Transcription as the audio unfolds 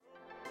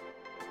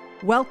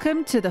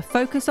Welcome to the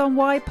Focus on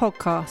Why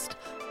podcast.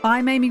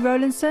 I'm Amy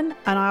Rowlandson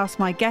and I ask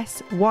my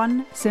guests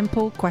one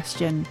simple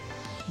question.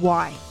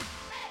 Why?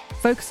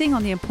 Focusing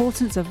on the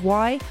importance of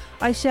why,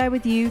 I share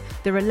with you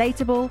the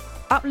relatable,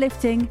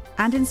 uplifting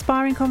and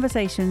inspiring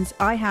conversations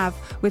I have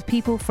with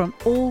people from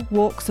all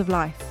walks of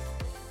life.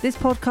 This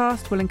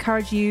podcast will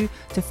encourage you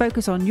to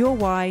focus on your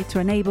why to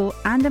enable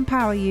and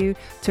empower you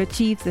to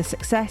achieve the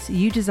success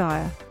you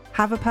desire.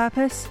 Have a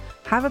purpose,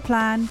 have a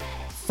plan,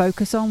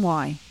 focus on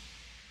why.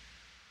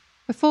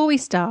 Before we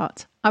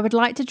start, I would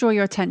like to draw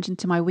your attention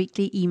to my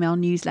weekly email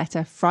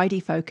newsletter, Friday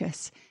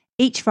Focus.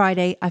 Each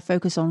Friday, I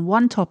focus on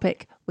one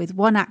topic with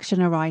one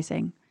action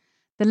arising.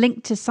 The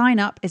link to sign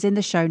up is in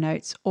the show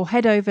notes, or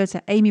head over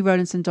to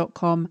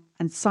amyrowlandson.com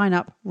and sign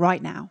up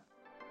right now.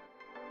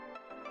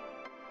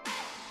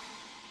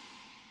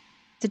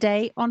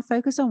 Today on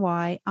Focus on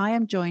Why, I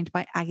am joined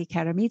by Agi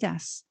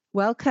Keramidas.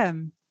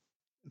 Welcome.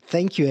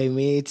 Thank you,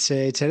 Amy. It's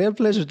a real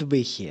pleasure to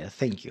be here.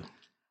 Thank you.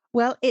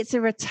 Well, it's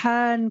a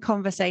return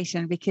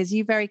conversation because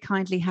you very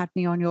kindly had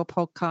me on your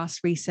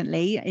podcast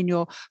recently, in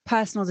your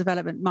Personal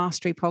Development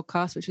Mastery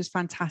podcast, which was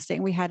fantastic.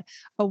 And we had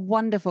a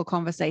wonderful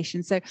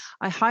conversation. So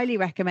I highly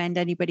recommend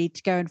anybody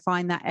to go and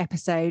find that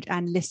episode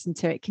and listen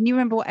to it. Can you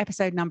remember what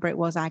episode number it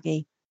was,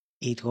 Agi?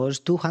 It was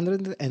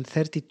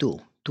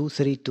 232.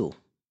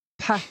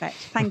 Perfect.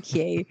 Thank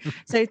you.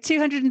 So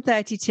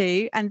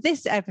 232, and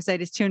this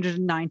episode is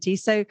 290.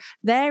 So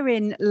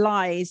therein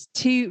lies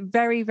two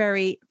very,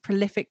 very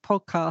prolific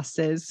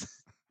podcasters.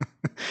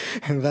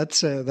 And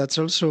that's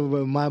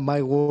also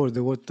my word,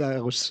 what I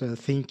was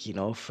thinking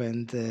of.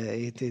 And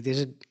it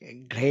is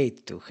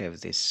great to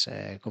have this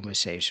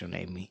conversation,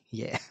 Amy.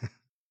 Yeah.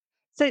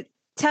 So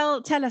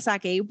tell us,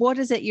 Agi, what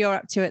is it you're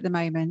up to at the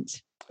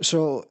moment?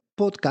 So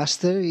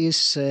podcaster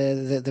is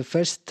the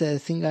first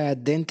thing I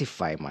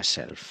identify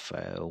myself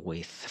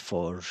with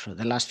for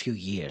the last few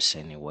years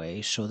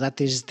anyway. So that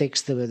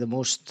takes the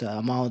most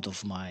amount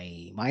of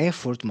my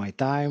effort, my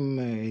time.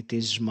 It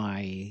is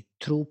my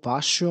true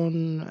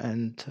passion,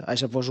 and I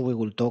suppose we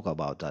will talk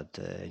about that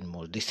in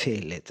more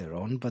detail later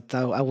on. But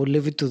I will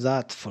leave it to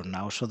that for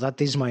now. So that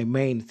is my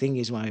main thing,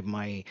 is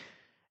my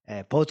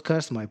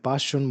podcast, my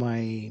passion,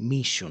 my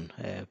mission,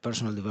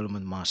 personal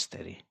development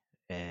mastery.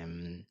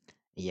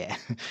 Yeah,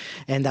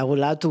 and I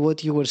will add to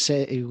what you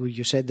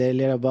said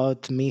earlier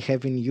about me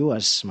having you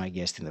as my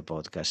guest in the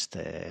podcast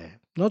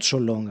not so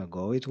long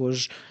ago. It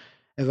was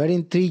a very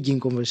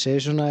intriguing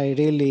conversation. I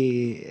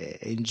really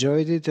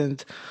enjoyed it,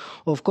 and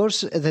of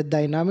course, the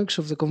dynamics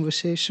of the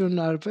conversation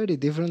are very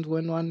different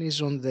when one is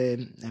on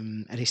the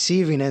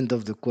receiving end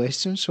of the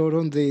questions or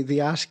on the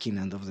asking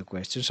end of the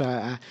questions.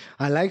 I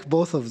like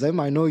both of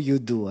them. I know you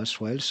do as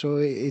well. So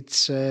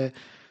it's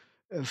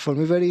for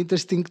me very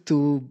interesting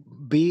to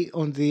be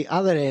on the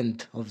other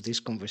end of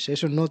this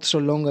conversation, not so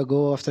long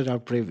ago after our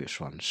previous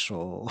one.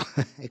 So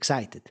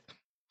excited.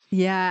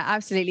 Yeah,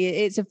 absolutely.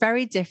 It's a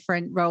very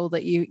different role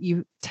that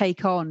you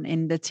take on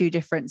in the two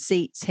different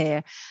seats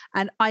here.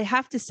 And I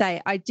have to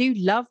say, I do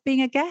love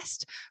being a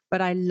guest,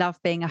 but I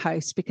love being a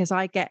host because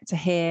I get to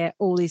hear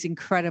all these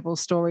incredible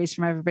stories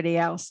from everybody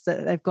else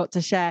that they've got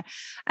to share.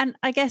 And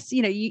I guess,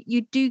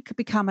 you do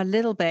become a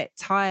little bit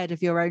tired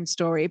of your own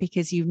story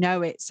because you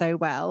know it so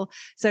well.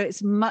 So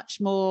it's much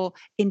more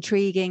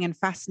intriguing and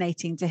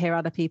fascinating to hear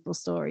other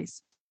people's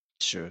stories.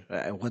 Sure.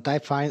 What I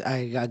find,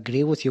 I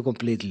agree with you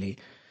completely.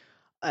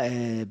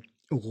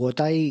 What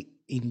I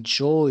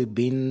enjoy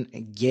being a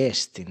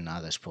guest in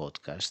others'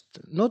 podcast,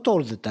 not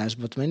all the times,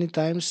 but many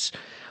times,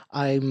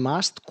 I'm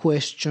asked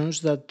questions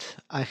that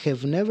I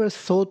have never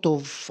thought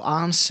of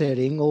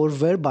answering or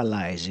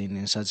verbalizing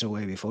in such a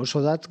way before.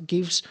 So that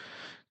gives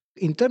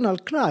internal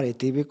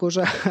clarity because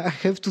I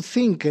have to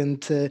think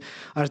and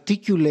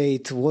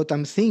articulate what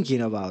I'm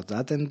thinking about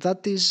that, and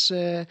that is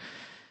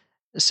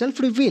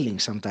self-revealing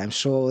sometimes.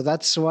 So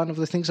that's one of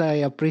the things I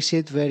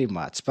appreciate very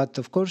much. But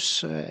of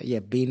course,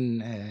 being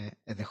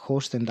the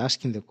host and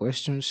asking the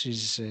questions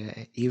is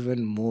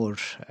even more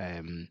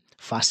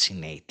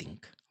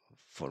fascinating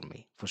for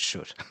me, for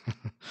sure.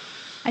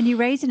 And you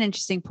raise an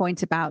interesting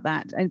point about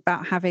that,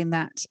 about having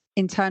that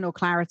internal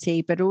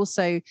clarity, but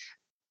also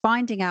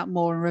finding out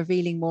more and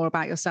revealing more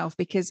about yourself,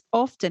 because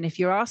often if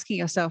you're asking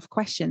yourself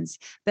questions,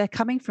 they're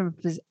coming from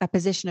a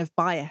position of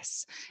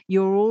bias.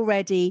 You're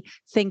already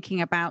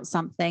thinking about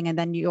something, and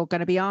then you're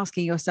going to be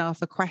asking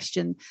yourself a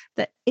question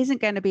that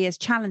isn't going to be as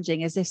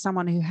challenging as if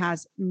someone who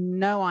has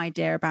no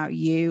idea about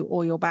you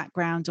or your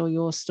background or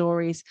your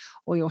stories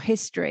or your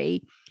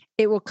history,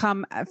 it will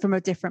come from a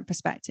different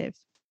perspective.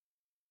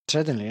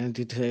 Certainly, and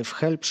it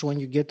helps when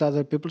you get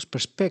other people's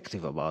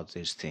perspective about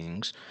these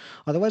things.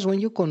 Otherwise,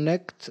 when you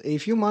connect,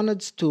 if you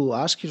manage to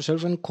ask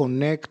yourself and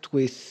connect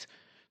with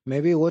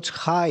maybe what's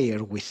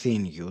higher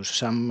within you,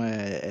 some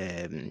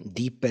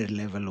deeper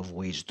level of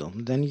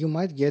wisdom, then you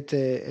might get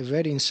a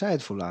very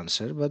insightful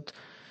answer. But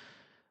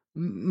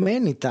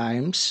Many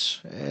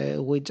times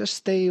we just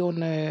stay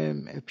on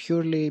a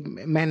purely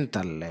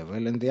mental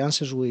level, and the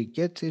answers we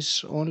get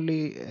is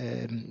only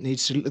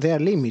they are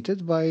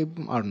limited by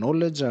our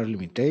knowledge, our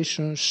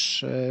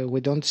limitations.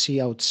 We don't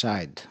see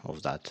outside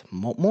of that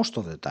most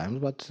of the time,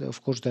 but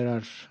of course there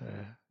are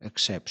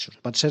exceptions.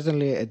 But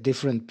certainly a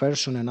different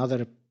person,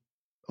 another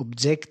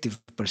objective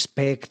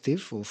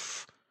perspective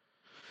of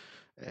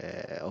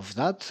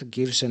that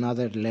gives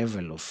another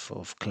level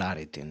of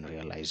clarity and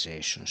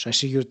realization. So I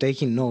see you're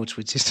taking notes,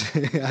 which is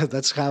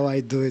that's how I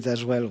do it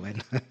as well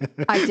when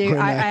I do. when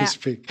I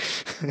speak.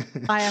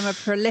 I am a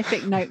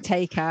prolific note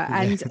taker,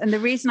 and the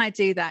reason I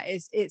do that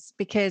is it's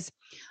because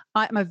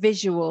I'm a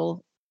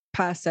visual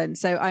person.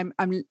 So I'm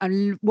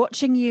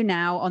watching you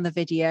now on the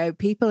video.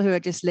 People who are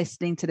just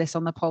listening to this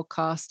on the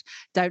podcast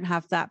don't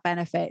have that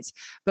benefit.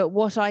 But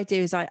what I do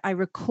is I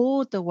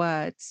record the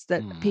words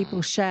that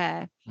people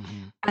share,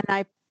 and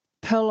I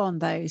pull on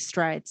those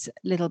threads a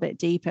little bit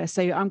deeper.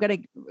 So I'm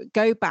going to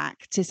go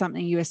back to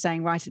something you were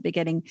saying right at the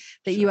beginning,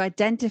 that you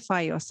identify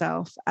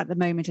yourself at the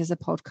moment as a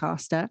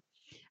podcaster,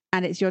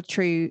 and it's your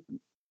true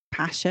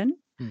passion,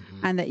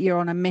 and that you're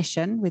on a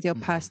mission with your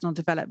personal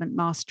development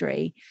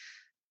mastery.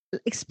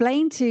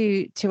 Explain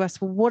to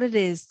us what it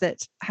is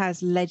that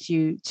has led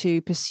you to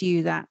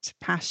pursue that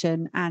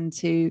passion and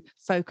to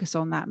focus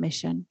on that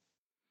mission.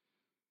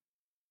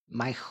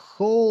 My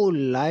whole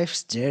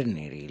life's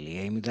journey,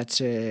 really. I mean,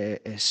 that's a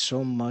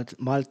so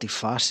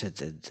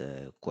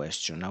multifaceted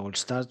question. I will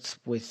start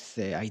with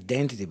the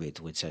identity bit,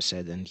 which I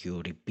said, and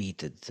you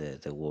repeated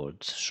the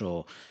words.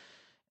 So,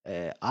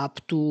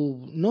 up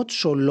to not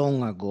so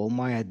long ago,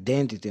 my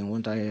identity and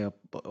what I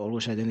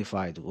always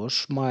identified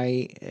was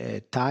my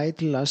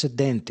title as a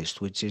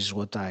dentist, which is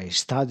what I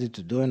studied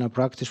to do and I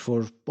practiced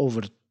for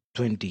over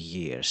 20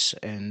 years.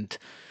 And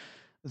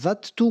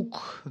that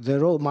took the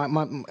role,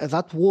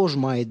 that was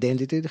my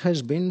identity. It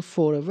has been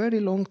for a very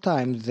long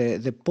time.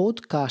 The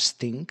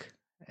podcasting,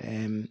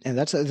 and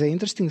that's the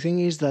interesting thing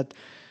is that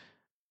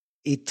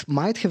it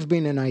might have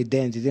been an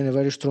identity and a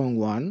very strong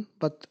one,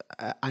 but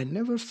I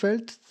never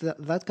felt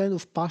that kind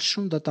of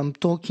passion that I'm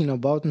talking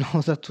about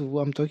now that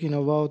I'm talking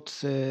about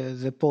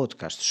the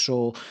podcast.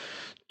 So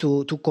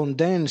to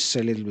condense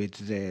a little bit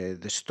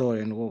the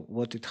story and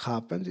what it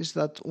happened is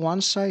that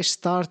once I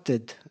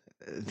started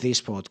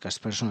this podcast,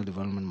 Personal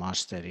Development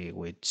Mastery,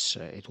 which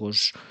it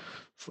was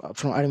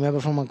from, I remember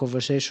from a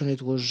conversation,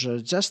 it was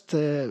just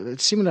a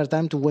similar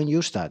time to when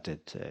you started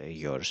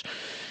yours.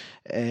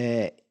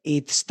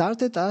 It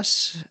started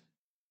as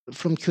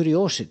from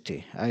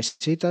curiosity. I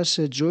see it as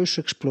a joyous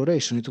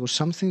exploration. It was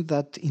something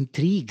that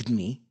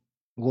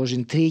was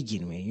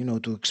intriguing me,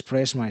 to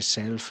express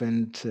myself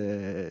and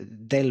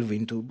delve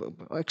into,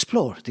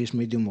 explore this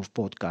medium of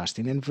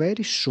podcasting. And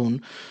very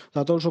soon,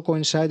 that also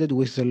coincided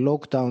with the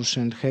lockdowns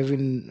and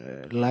having,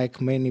 like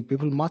many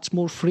people, much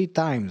more free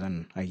time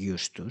than I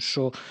used to.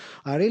 So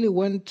I really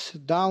went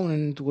down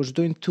and was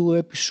doing 2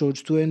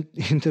 episodes, 2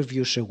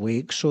 interviews a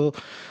week. So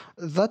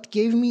that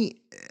gave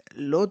me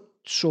a lot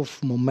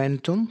of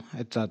momentum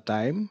at that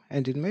time,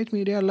 and it made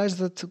me realize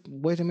that,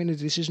 wait a minute,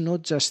 this is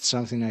not just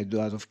something I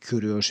do out of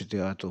curiosity,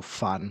 out of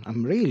fun.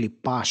 I'm really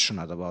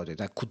passionate about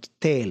it. I could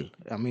tell.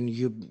 I mean,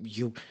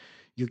 you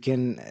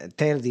can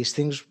tell these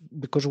things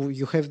because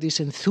you have this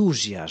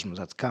enthusiasm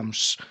that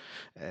comes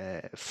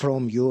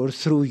from you or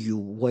through you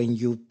when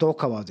you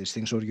talk about these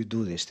things or you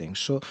do these things.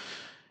 So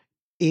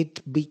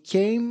it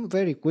became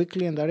very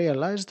quickly, and I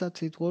realized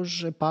that it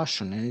was a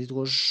passion, and it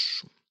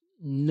was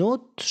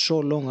not so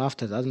long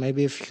after that,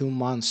 maybe a few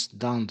months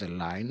down the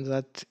line,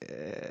 that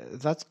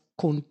that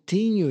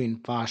continuing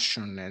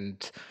passion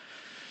and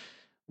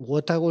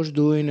what I was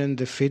doing and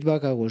the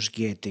feedback I was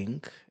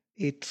getting,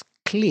 it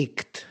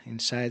clicked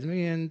inside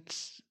me, and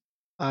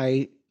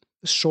I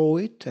saw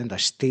it, and I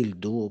still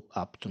do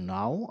up to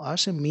now,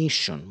 as a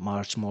mission,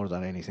 much more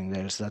than anything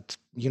else. That,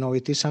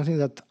 it is something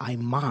that I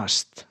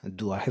must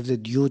do. I have the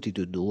duty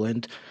to do,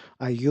 and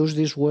I use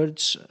these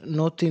words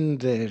not in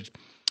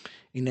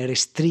a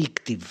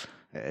restrictive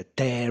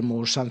term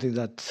or something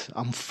that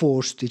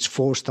it's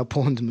forced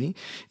upon me.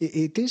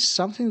 It is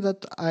something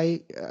that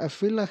I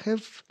feel I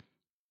have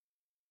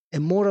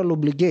a moral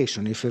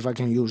obligation, if I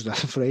can use that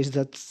phrase,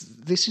 that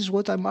this is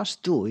what I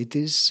must do. It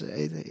is,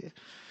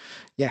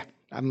 yeah.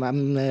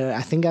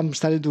 I think I'm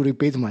starting to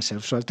repeat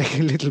myself, so I'll take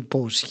a little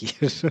pause here.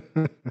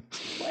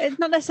 It's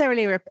not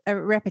necessarily a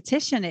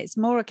repetition. It's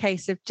more a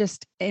case of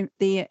just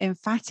the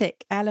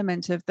emphatic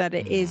element of that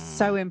it is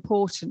so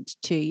important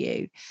to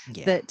you,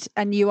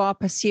 and you are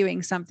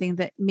pursuing something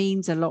that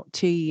means a lot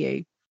to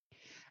you.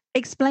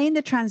 Explain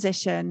the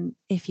transition,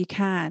 if you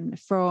can,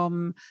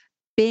 from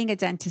being a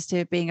dentist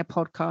to being a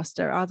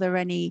podcaster. Are there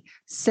any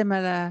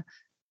similar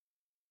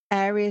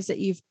areas that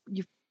you've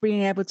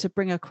been able to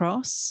bring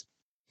across?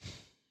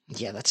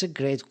 Yeah, that's a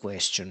great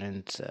question,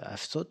 and I've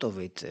thought of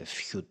it a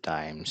few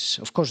times.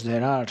 Of course,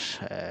 there are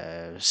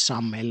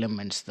some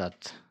elements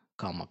that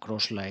come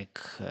across, like,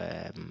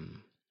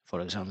 for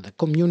example, the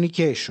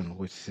communication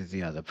with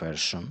the other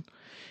person.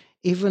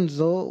 Even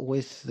though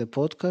with the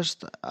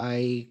podcast,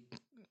 I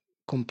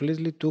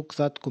completely took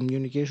that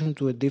communication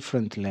to a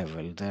different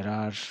level.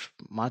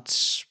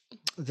 Much,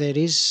 there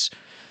is,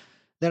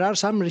 there are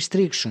some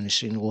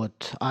restrictions in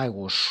what I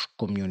was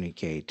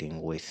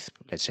communicating with,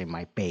 let's say,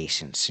 my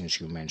patients, since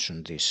you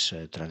mentioned this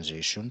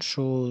transition.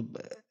 So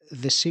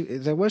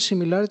there were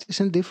similarities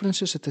and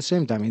differences at the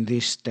same time in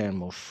this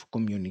term of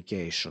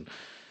communication.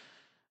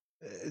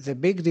 The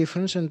big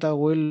difference, and I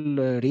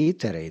will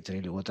reiterate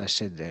really what I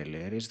said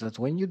earlier, is that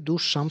when you do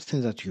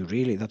something that you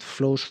really, that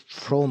flows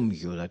from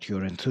you, that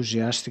you're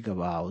enthusiastic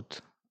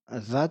about,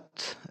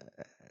 that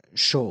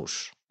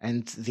shows.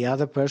 And the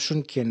other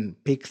person can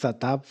pick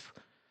that up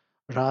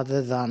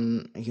rather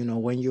than,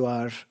 when you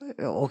are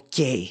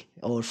okay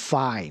or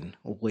fine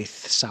with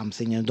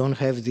something and don't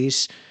have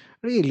this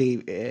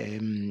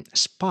really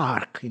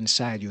spark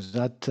inside you,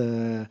 that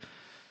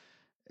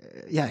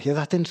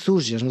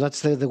enthusiasm.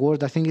 That's the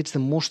word. I think it's the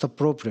most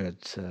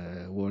appropriate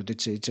word.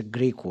 It's a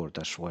Greek word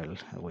as well,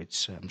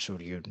 which I'm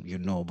sure you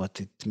know, but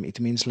it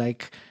means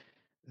like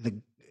the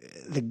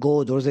the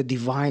God or the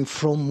divine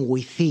from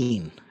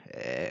within.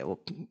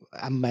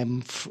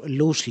 I'm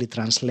loosely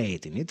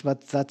translating it,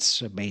 but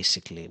that's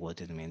basically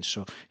what it means.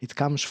 So it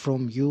comes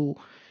from you,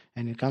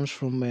 and it comes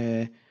from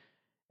a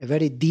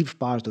very deep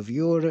part of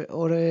you,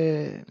 or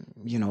a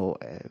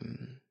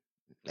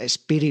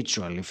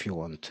spiritual, if you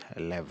want,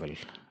 level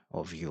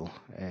of you,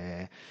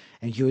 and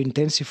you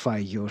intensify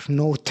your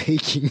note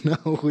taking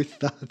now with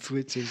that,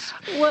 which is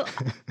well.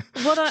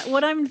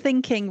 What I'm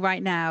thinking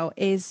right now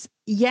is,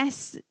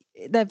 yes,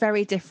 they're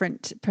very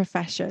different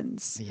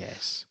professions.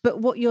 yes.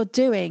 But what you're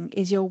doing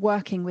is you're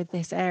working with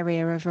this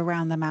area of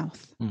around the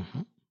mouth.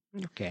 Mm-hmm.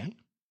 Okay.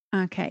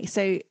 Okay.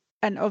 So,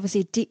 and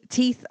obviously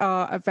teeth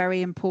are a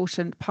very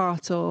important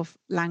part of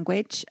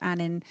language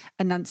and in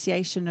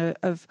enunciation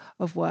of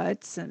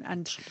words,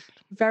 and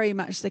very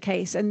much the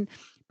case.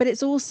 But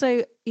it's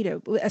also,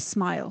 a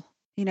smile,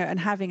 and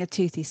having a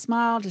toothy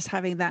smile, just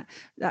having that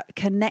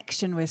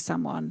connection with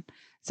someone.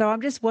 So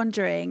I'm just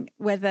wondering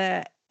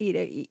whether,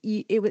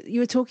 you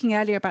were talking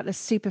earlier about the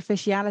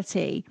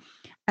superficiality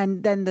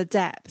and then the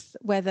depth,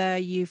 whether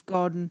you've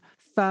gone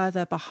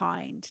further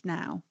behind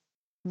now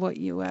what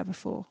you were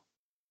before.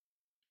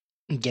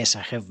 Yes,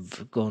 I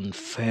have gone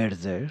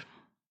further,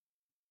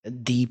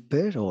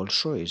 deeper.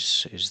 Also,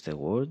 is the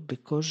word,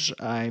 because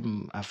I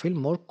feel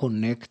more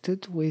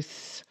connected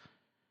with.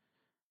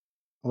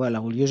 Well, I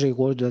will use a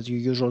word that you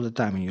use all the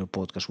time in your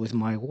podcast, with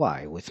my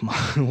why, with my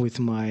with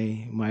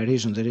my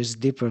reason. There is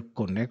deeper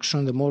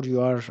connection. The more you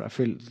are, I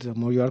feel, the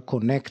more you are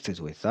connected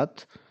with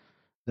that,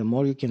 the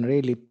more you can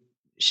really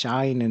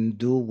shine and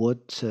do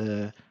what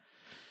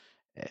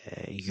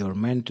you're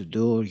meant to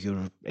do, or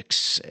you're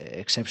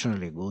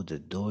exceptionally good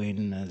at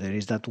doing. There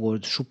is that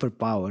word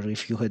superpower.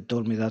 If you had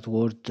told me that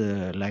word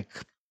like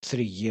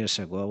 3 years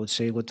ago, I would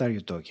say, "What are you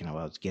talking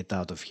about? Get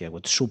out of here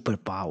with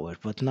superpower."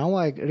 But now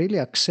I really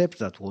accept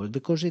that word,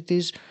 because it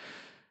is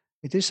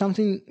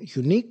something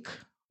unique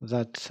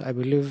that I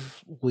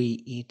believe we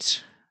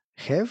each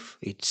have.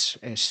 It's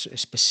a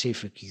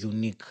specific,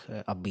 unique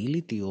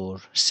ability or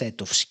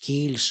set of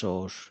skills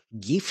or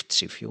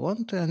gifts, if you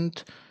want.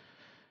 And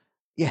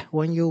yeah,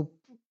 when you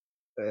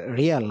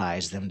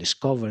realize them,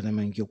 discover them,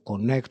 and you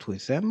connect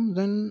with them,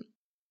 then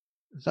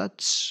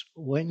that's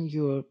when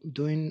you're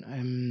doing.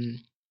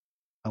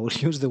 I will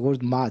use the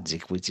word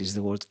magic, which is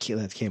the word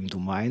that came to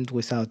mind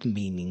without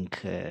meaning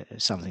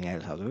something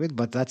else out of it.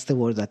 But that's the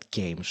word that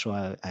came,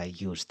 so I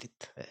used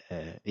it.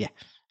 Yeah,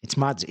 it's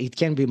magic. It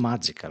can be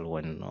magical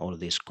when all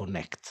these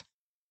connect.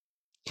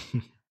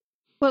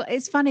 Well,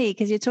 it's funny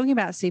because you're talking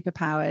about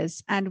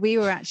superpowers, and we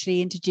were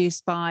actually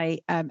introduced by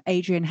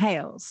Adrian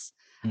Hales,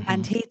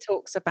 and he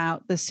talks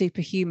about the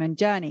superhuman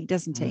journey,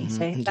 doesn't he?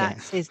 So Yeah.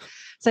 that's his.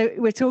 So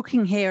we're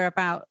talking here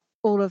about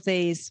all of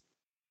these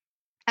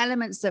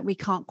elements that we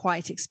can't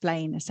quite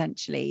explain,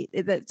 essentially,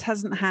 that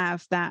doesn't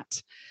have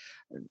that.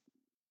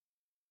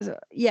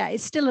 Yeah,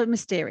 it's still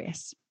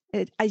mysterious.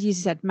 As you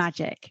said,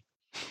 magic.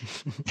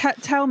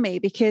 Tell me,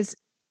 because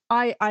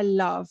I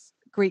love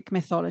Greek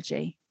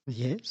mythology.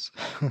 Yes,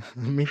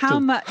 me How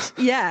too. much?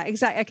 Yeah,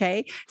 exactly.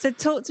 Okay. So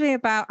talk to me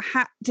about,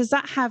 how does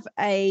that have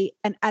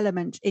an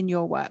element in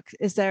your work?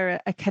 Is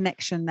there a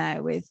connection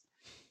there with?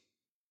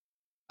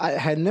 I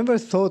had never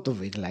thought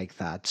of it like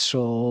that.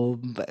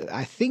 So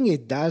I think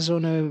it does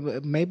on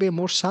a maybe a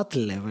more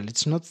subtle level.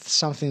 It's not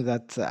something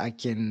that I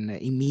can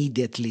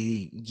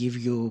immediately give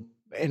you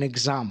an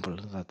example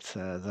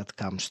that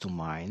comes to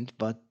mind.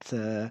 But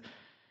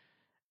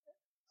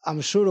I'm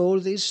sure all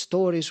these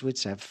stories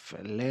which I've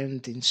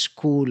learned in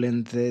school,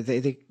 and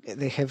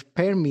they have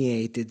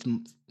permeated,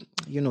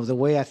 the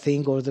way I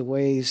think, or the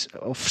ways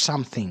of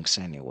some things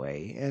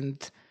anyway. And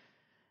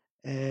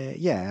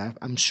yeah,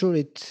 I'm sure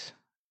it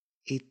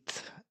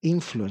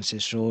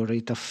influences, or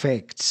it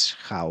affects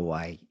how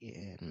I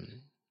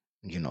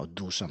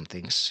do some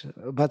things.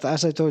 But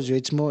as I told you,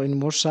 it's more in a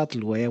more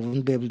subtle way. I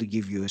wouldn't be able to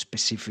give you a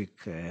specific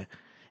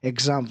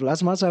example.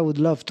 As much I would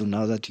love to,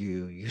 now that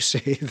you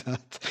say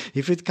that.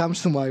 If it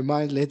comes to my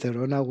mind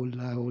later on, I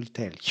will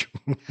tell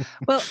you.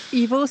 Well,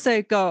 you've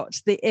also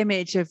got the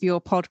image of your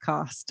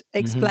podcast.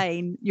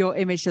 Explain your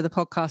image of the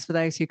podcast for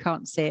those who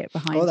can't see it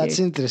behind you. Oh, that's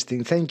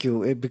interesting. Thank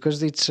you.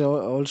 Because it's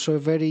also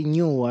very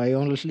new. I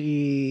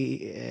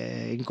only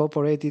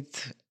incorporated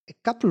a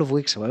couple of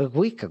weeks ago, a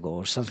week ago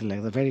or something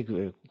like that.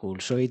 Very cool.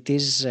 So it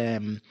is.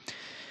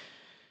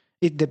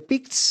 It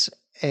depicts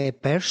a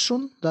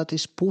person that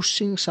is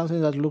pushing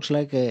something that looks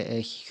like a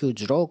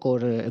huge rock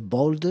or a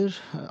boulder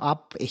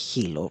up a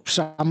hill. Or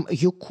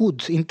you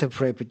could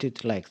interpret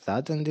it like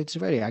that, and it's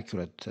very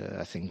accurate,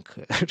 I think,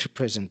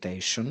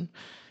 representation.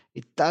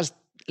 It does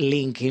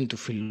link into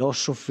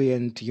philosophy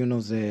and,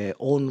 the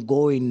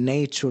ongoing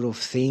nature of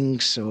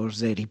things, or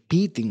the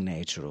repeating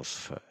nature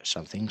of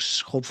some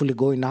things, hopefully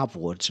going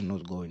upwards and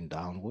not going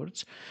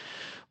downwards.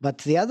 But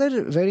the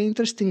other very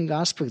interesting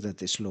aspect that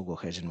this logo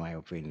has, in my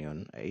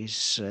opinion,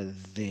 is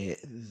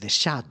the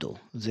shadow.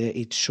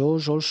 It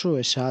shows also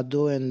a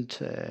shadow, and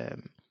it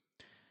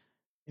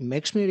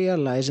makes me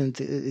realize, and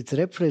it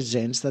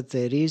represents that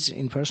there is,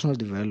 in personal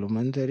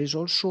development, there is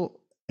also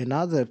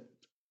another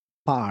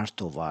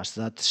part of us,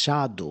 that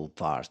shadow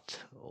part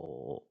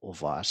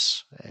of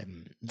us,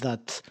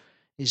 that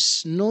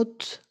is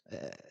not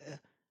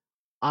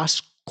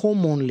as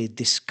commonly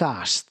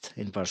discussed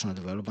in personal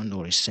development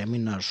or in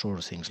seminars or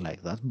things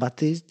like that,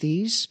 but it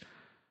is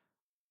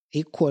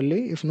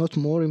equally, if not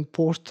more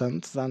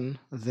important than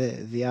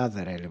the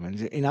other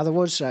element. In other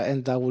words,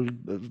 and I will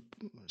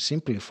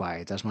simplify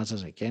it as much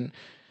as I can,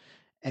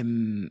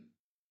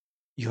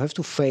 you have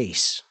to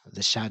face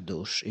the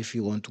shadows if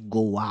you want to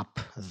go up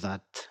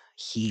that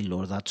hill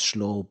or that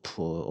slope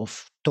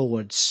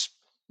towards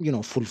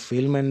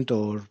fulfillment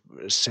or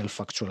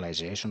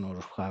self-actualization,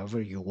 or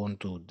however you want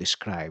to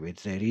describe it.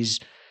 There is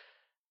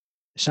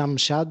some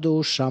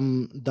shadow,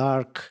 some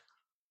dark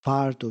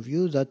part of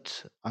you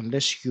that,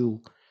 unless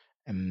you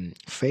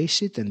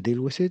face it and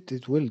deal with it,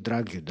 it will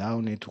drag you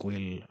down, it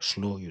will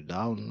slow you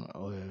down,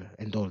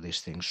 and all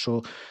these things.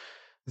 So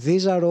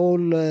these are all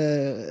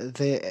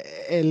the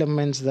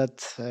elements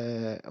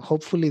that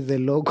hopefully the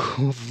logo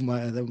of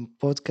the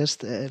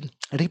podcast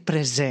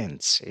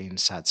represents in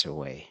such a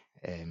way.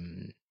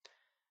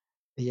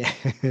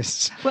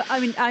 Yes. Well, I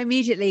mean, I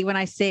immediately, when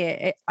I see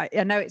it,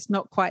 I know it's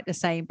not quite the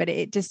same, but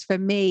it just, for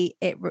me,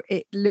 it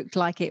looked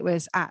like it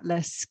was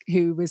Atlas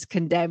who was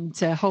condemned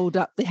to hold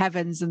up the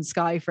heavens and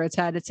sky for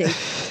eternity.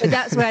 But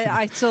that's where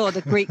I saw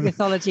the Greek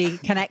mythology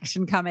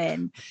connection come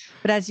in.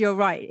 But as you're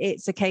right,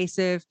 it's a case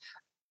of,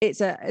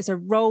 it's a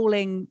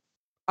rolling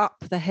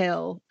up the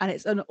hill, and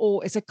it's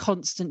a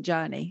constant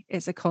journey.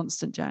 It's a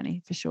constant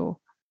journey for sure.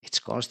 It's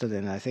constant,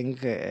 and I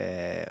think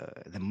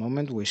the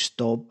moment we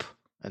stop,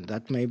 and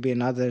that may be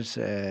another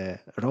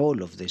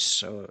role of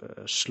this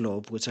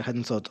slope, which I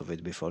hadn't thought of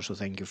it before. So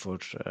thank you for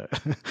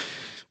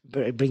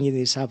bringing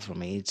this up for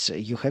me. It's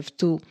you have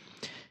to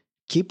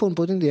keep on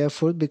putting the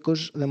effort,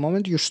 because the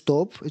moment you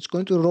stop, it's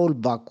going to roll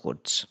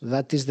backwards.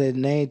 That is the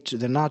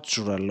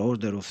natural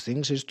order of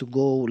things, is to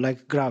go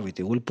like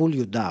gravity, will pull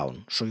you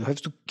down. So you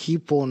have to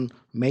keep on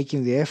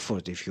making the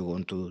effort if you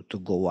want to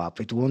go up.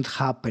 It won't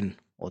happen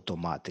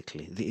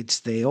automatically. It's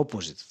the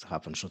opposite that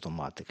happens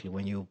automatically.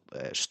 When you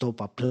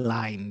stop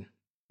applying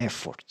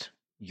effort,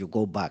 you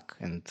go back,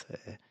 and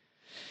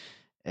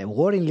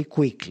worryingly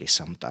quickly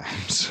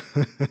sometimes.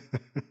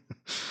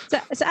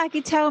 So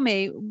Aki, tell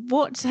me,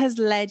 what has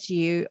led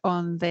you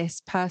on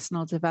this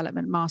personal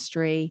development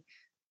mastery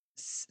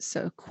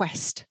sort of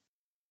quest?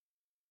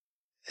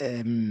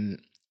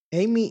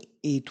 Amy,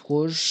 it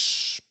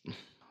was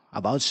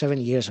about 7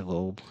 years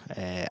ago.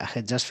 I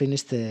had just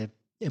finished a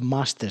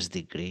master's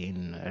degree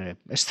in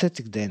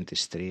aesthetic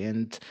dentistry,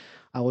 and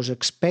I was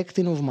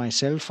expecting of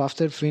myself,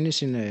 after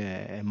finishing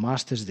a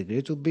master's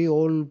degree, to be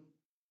all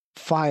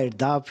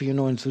fired up,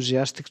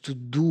 enthusiastic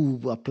to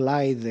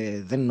apply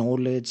the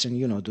knowledge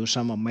and, do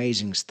some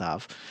amazing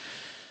stuff.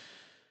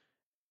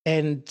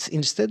 And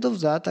instead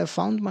of that, I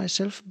found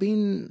myself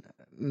being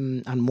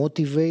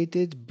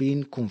unmotivated,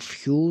 being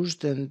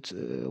confused, and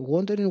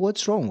wondering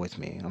what's wrong with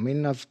me. I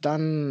mean, I've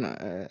done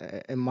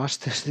a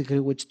master's degree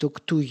which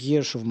took 2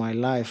 years of my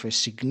life, a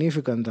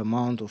significant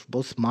amount of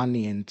both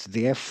money and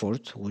the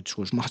effort, which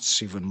was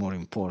much even more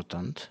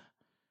important.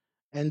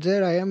 And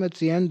there I am at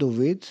the end of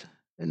it,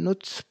 and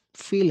not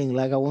feeling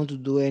like I want to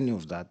do any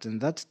of that. And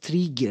that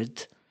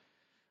triggered,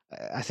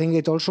 I think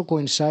it also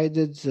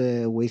coincided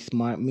with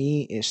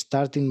me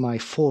starting my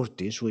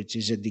 40s, which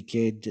is the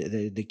decade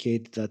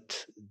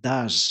that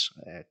does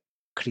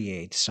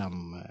create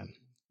some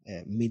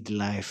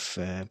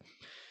midlife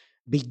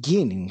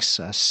beginnings,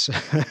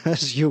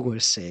 as you were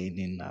saying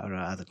in our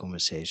other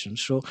conversation.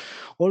 So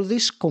all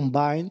this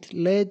combined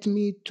led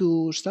me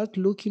to start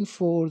looking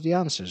for the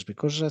answers,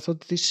 because I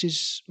thought, this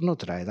is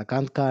not right. I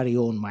can't carry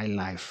on my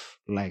life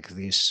like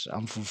this,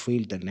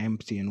 unfulfilled and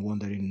empty, and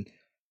wondering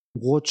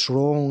what's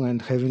wrong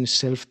and having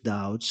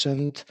self-doubts.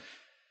 And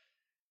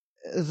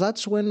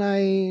that's when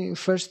I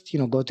first,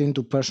 got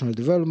into personal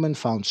development,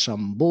 found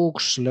some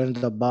books,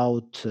 learned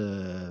about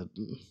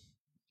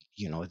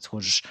it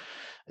was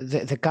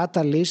the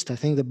catalyst. I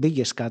think the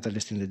biggest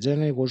catalyst in the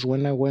journey was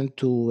when I went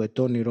to a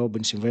Tony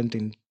Robbins event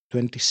in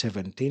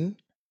 2017,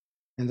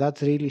 and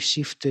that really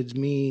shifted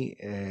me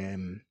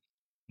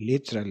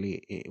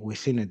literally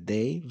within a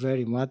day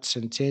very much,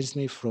 and changed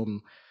me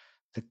from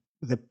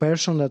the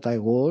person that I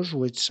was,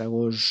 which I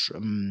was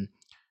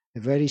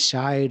very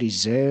shy,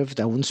 reserved.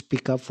 I wouldn't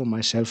speak up for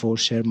myself or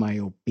share my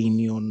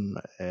opinion.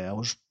 I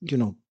was,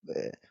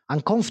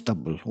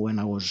 uncomfortable when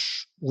I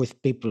was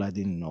with people I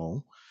didn't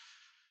know.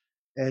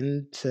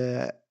 And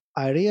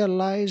I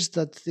realized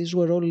that these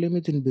were all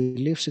limiting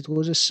beliefs. It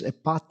was a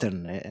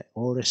pattern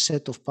or a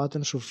set of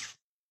patterns of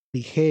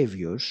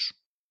behaviors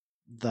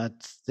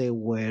that they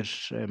were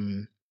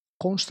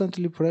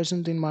constantly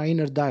present in my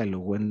inner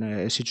dialogue when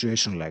a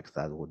situation like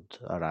that would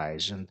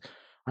arise. And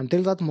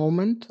until that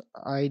moment,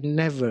 I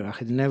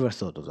had never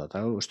thought of that.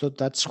 I always thought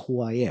that's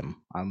who I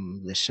am.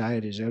 I'm the shy,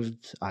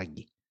 reserved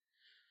Aggie.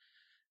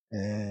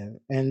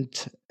 And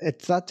at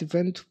that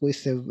event,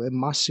 with a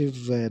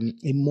massive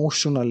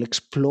emotional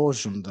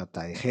explosion that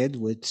I had,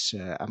 which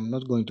I'm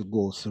not going to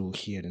go through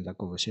here in the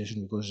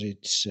conversation because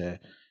it's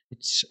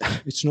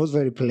it's not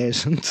very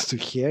pleasant to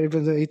hear,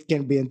 even though it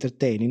can be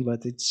entertaining,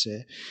 but it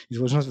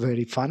was not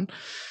very fun.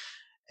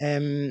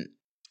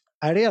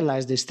 I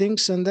realized these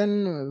things, and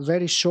then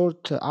very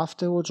short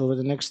afterwards, over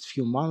the next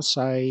few months,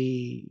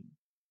 I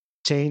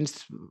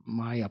changed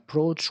my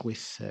approach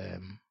with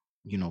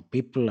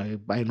people. I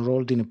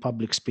enrolled in a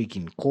public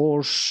speaking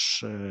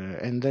course,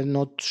 and then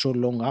not so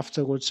long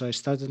afterwards, I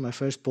started my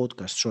first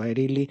podcast. So I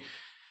really,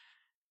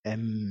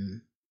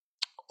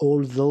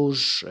 all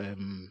those,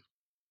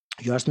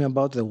 you asked me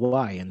about the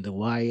why, and the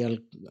why, I'll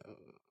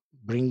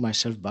bring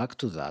myself back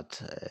to that.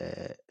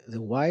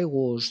 The why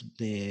was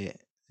the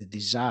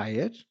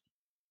desire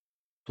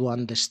to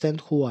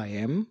understand who I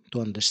am,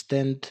 to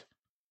understand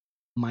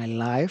my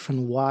life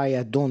and why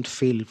I don't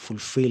feel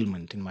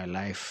fulfillment in my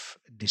life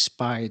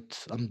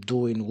despite I'm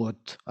doing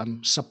what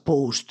I'm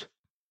supposed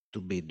to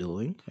be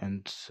doing.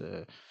 And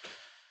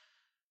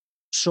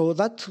so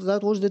that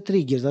was the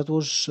trigger, that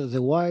was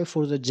the why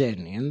for the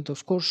journey. And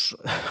of course,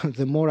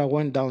 the more I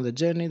went down the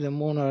journey, the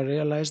more I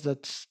realized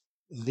that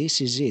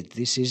this is it.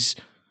 This is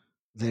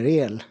the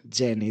real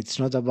journey. It's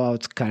not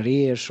about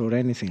careers or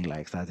anything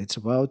like that. It's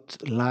about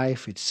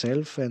life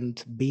itself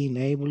and being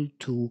able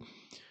to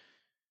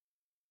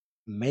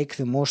make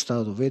the most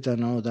out of it. I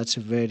know that's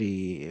a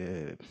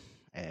very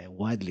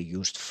widely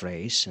used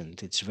phrase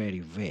and it's very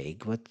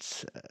vague,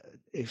 but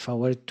if I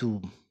were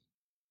to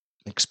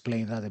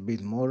explain that a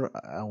bit more,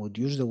 I would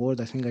use the word,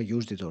 I think I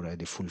used it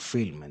already,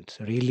 fulfillment.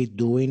 Really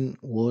doing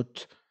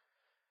what,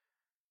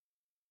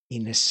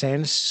 in a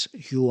sense,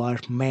 you are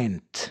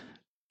meant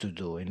to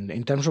do.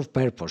 In terms of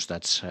purpose,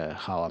 that's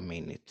how I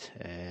mean it.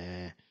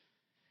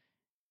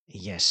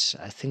 Yes,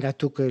 I think I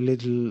took a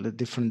little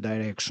different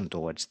direction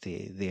towards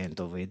the end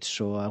of it.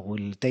 So I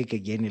will take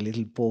again a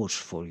little pause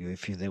for you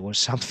if there was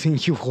something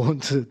you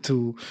wanted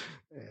to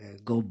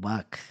go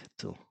back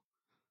to.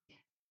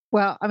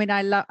 Well, I mean,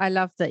 I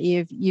love that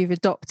you've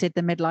adopted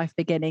the midlife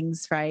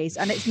beginnings phrase,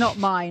 and it's not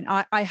mine.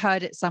 I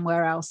heard it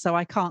somewhere else, so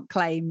I can't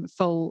claim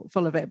full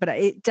of it. But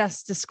it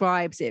just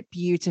describes it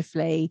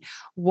beautifully,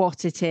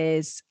 what it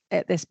is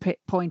at this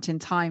point in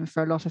time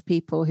for a lot of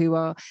people who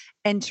are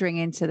entering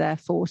into their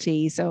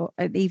 40s or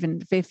even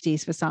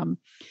 50s for some.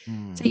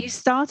 So you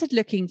started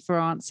looking for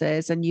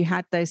answers, and you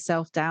had those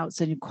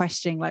self-doubts, and you're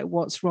questioning, like,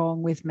 what's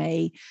wrong with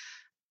me?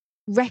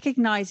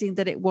 Recognizing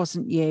that it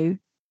wasn't you,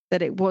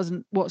 that it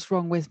wasn't what's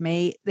wrong with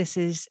me. This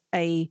is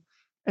a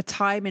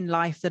time in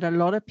life that a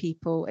lot of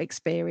people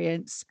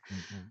experience.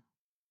 Mm-hmm.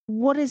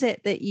 What is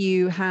it that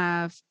you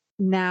have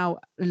now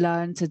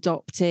learned,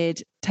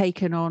 adopted,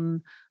 taken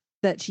on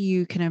that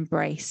you can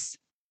embrace?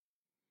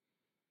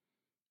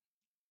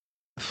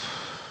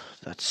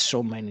 That's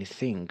so many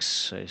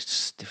things.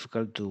 It's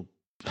difficult to,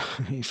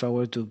 if I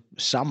were to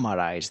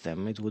summarize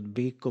them, it would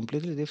be a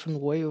completely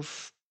different way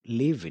of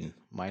living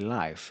my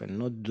life and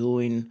not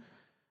doing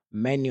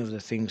many of the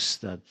things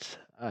that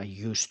I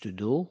used to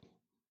do,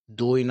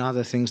 doing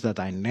other things that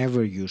I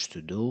never used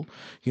to do.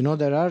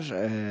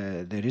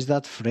 There is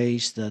that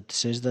phrase that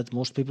says that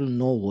most people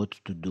know what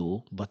to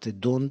do, but they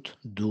don't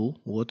do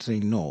what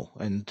they know.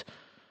 And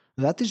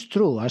that is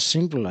true, as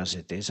simple as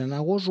it is. And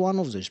I was one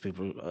of those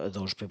people.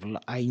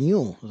 I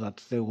knew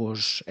that there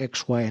was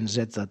X, Y, and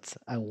Z that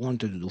I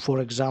wanted to do. For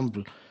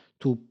example,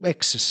 to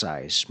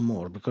exercise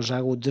more, because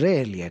I would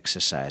rarely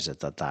exercise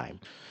at that time.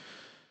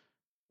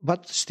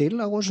 But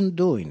still, I wasn't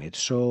doing it.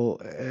 So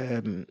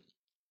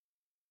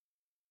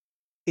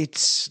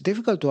it's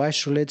difficult to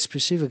isolate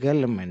specific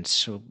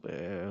elements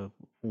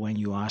when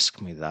you ask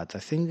me that. I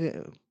think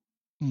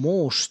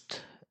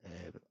most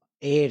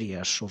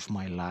areas of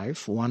my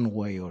life, one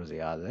way or the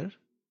other,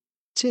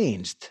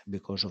 changed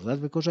because of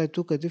that, because I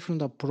took a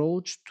different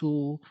approach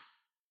to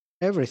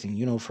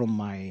everything, from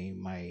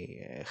my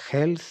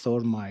health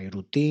or my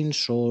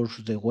routines or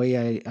the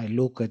way I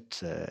look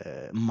at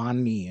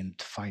money and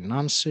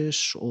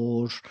finances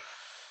or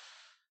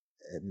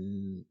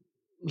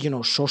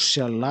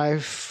social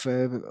life,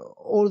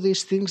 all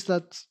these things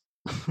that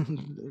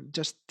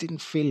just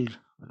didn't feel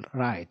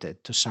right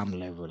to some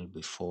level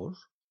before.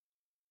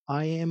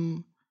 I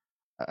am.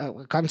 I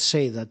can't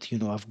say that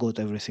I've got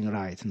everything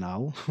right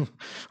now.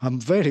 I'm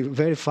very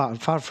very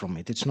far from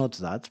it. It's not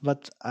that,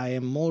 but I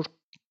am more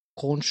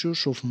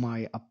conscious of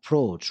my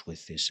approach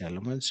with these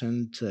elements,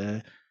 and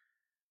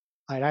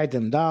I write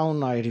them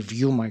down. I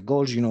review my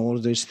goals. All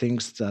these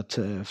things that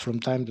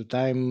from time to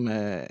time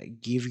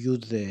give you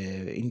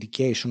the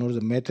indication or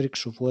the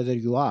metrics of whether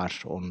you are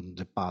on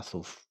the path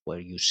of where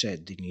you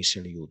said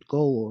initially you would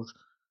go, or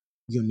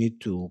you need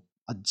to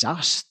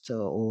adjust,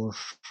 or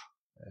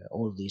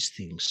all these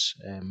things.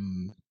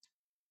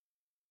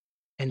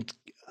 And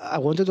I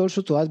wanted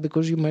also to add,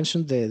 because you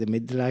mentioned the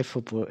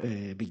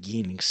midlife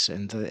beginnings,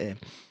 and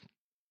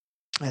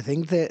I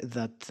think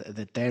that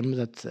the term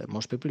that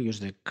most people use,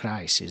 the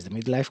crisis, the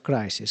midlife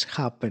crisis,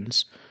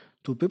 happens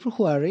to people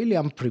who are really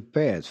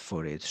unprepared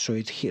for it. So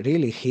it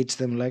really hits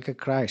them like a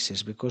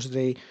crisis, because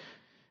they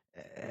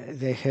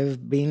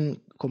have been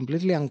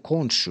completely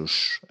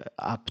unconscious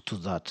up to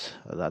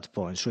that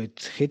point. So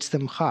it hits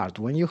them hard.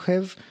 When you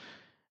have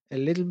a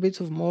little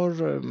bit of more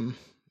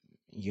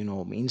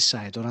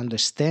insight or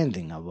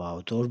understanding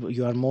about, or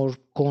you are more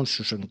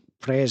conscious and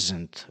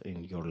present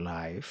in your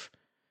life,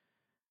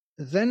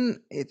 then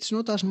it's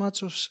not as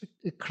much of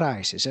a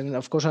crisis. And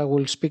of course, I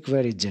will speak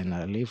very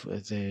generally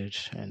there,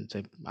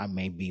 and I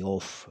may be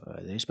off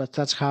this, but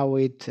that's how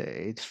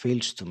it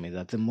feels to me,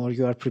 that the more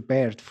you are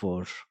prepared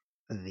for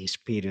this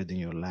period in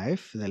your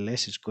life, the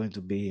less it's going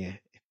to be a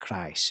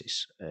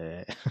crisis.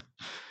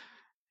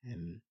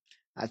 Um,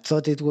 I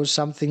thought it was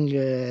something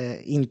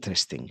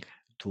interesting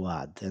to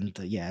add, and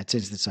yeah, I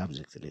changed the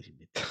subject a little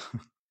bit.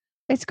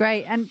 It's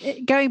great. And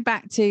going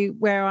back to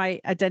where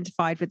I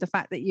identified with the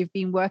fact that you've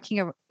been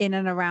working in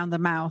and around the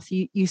mouth,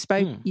 you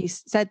spoke, you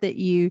said that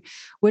you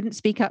wouldn't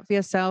speak up for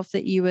yourself,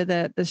 that you were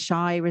the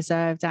shy,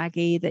 reserved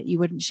Aggie, that you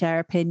wouldn't share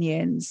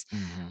opinions,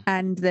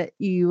 and that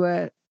you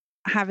were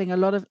having a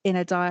lot of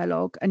inner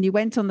dialogue. And you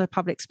went on the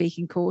public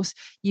speaking course,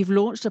 you've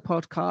launched a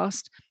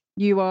podcast.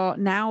 You are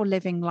now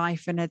living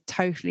life in a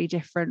totally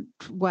different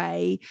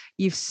way.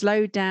 You've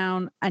slowed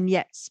down and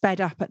yet sped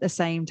up at the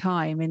same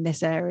time in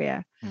this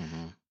area.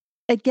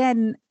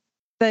 Again,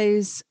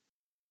 that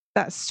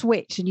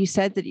switch, and you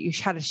said that you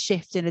had a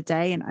shift in a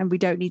day, and we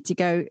don't need to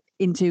go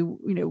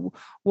into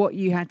what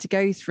you had to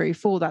go through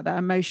for that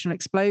emotional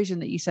explosion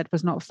that you said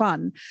was not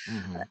fun.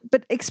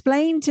 But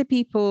explain to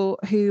people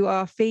who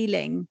are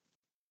feeling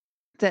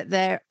that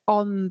they're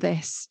on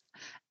this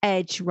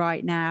edge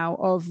right now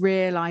of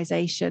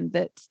realization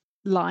that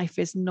life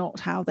is not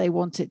how they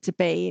want it to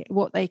be,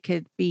 what they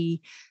could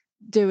be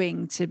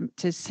doing to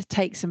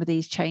take some of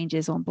these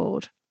changes on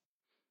board.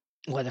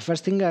 Well, the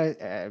first thing,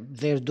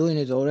 they're doing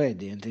it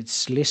already, and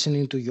it's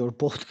listening to your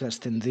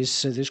podcast and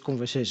these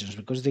conversations,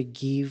 because they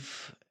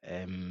give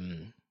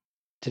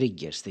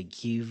triggers, they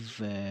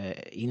give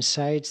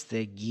insights,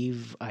 they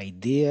give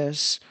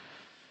ideas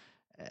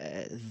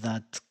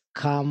that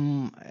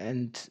come,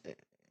 and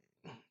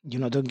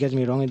don't get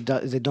me wrong,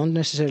 they don't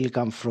necessarily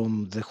come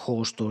from the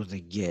host or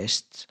the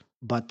guest,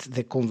 but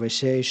the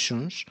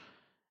conversations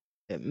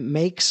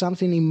make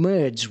something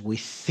emerge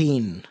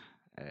within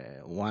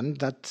one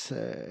that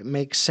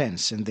makes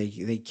sense, and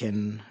they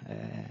can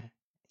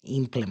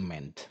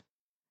implement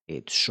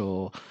it.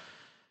 So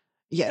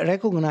yeah,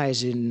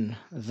 recognizing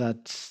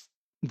that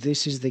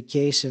this is the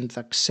case and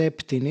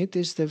accepting it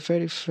is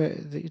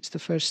it's the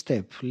first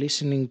step.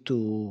 Listening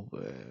to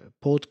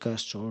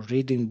podcasts or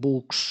reading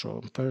books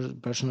on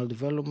personal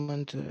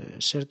development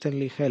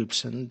certainly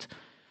helps, and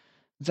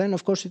then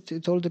of course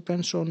it all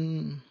depends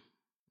on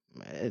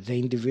the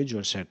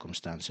individual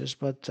circumstances,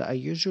 but I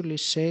usually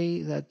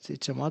say that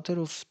it's a matter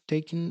of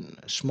taking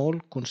small,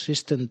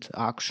 consistent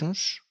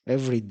actions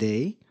every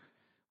day,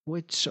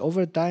 which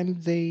over time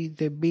they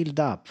build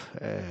up.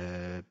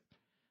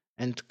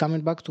 And coming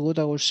back to what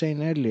I was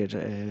saying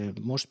earlier,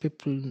 most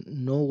people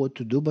know what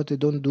to do, but they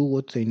don't do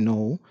what they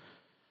know.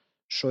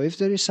 So if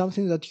there is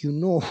something that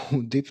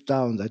deep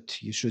down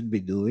that you should be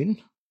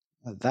doing,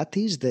 that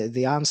is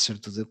the answer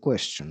to the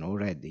question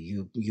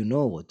already. You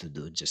know what to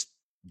do, just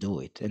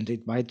do it. And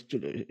it might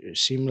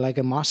seem like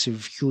a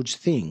massive, huge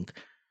thing.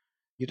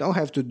 You don't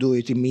have to do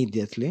it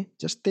immediately.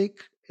 Just take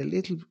a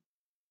little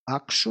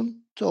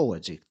action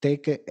towards it.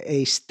 Take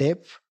a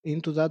step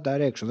into that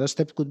direction. That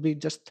step could be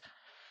just,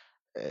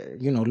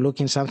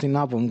 looking something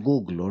up on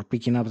Google, or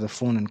picking up the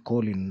phone and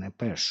calling a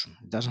person.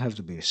 It doesn't have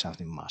to be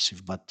something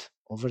massive, but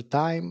over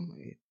time,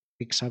 it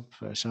picks up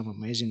some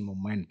amazing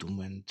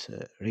momentum, and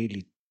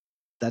really,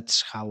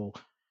 that's how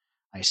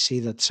I see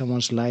that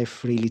someone's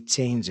life really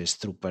changes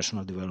through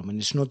personal development.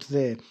 It's not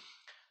the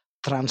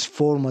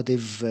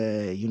transformative,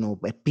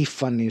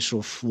 epiphanies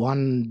of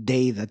one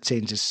day that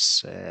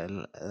changes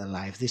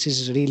life. This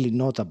is really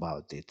not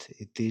about it.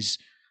 It is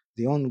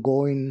the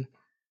ongoing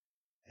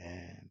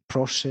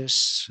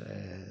process.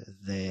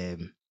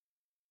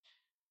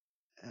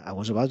 I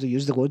was about to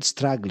use the word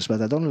struggles, but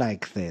I don't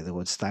like the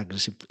word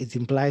struggles. It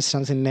implies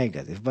something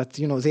negative. But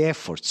the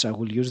efforts. I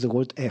will use the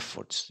word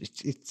efforts.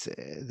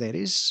 There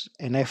is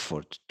an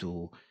effort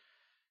to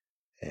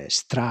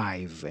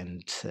strive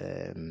and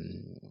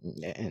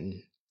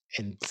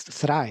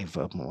thrive.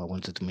 I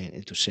wanted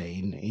to say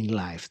in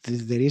life,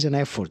 there is an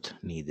effort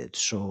needed.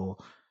 So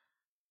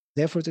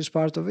the effort is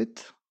part of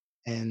it,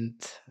 and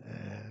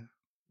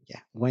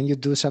when you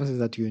do something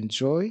that you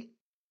enjoy,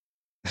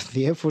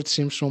 the effort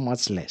seems so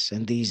much less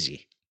and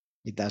easy.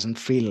 It doesn't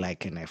feel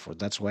like an effort.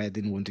 That's why I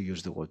didn't want to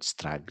use the word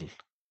struggle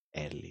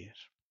earlier.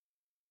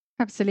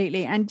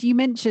 Absolutely. And you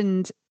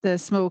mentioned the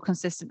small,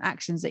 consistent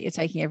actions that you're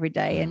taking every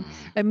day. And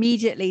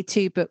immediately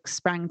 2 books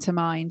sprang to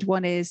mind.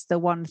 One is The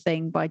One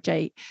Thing by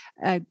Jay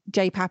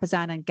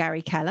Papasan and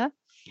Gary Keller.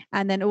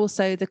 And then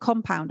also The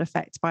Compound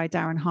Effect by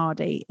Darren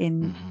Hardy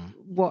in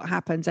what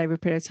happens over a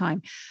period of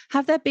time.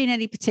 Have there been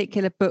any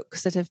particular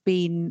books that have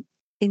been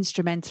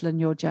instrumental in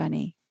your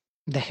journey?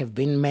 There have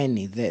been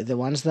many. The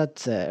ones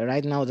that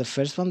right now, the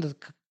first one that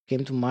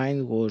came to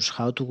mind was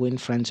How to Win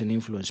Friends and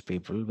Influence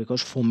People,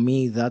 because for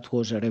me that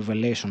was a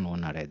revelation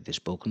when I read this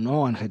book. No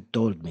one had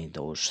told me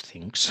those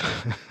things.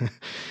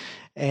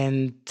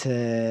 And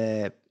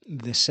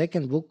the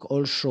second book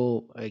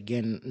also,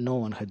 again, no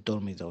one had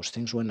told me those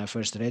things. When I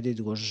first read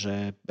it, was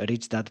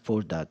Rich Dad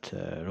Poor Dad,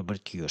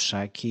 Robert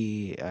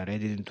Kiyosaki. I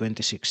read it in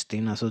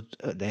 2016. I thought,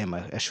 damn,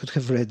 I should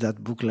have read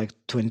that book like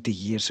 20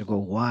 years ago.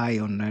 Why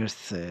on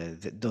earth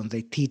don't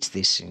they teach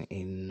this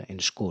in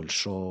school?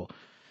 So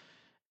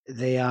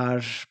they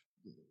are,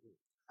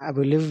 I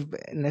believe,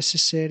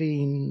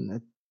 necessary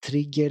in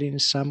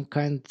triggering some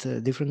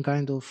different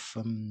kind of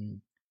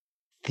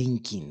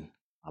thinking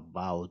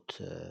about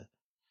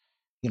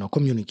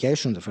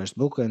communication, the first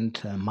book, and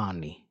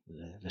money,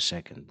 the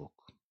second book.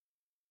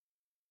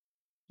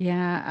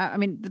 Yeah, I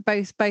mean,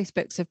 both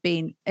books have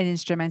been an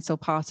instrumental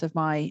part of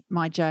my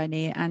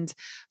journey. And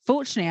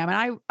fortunately,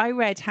 I mean, I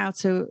read How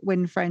to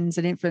Win Friends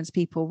and Influence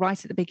People right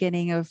at the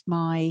beginning of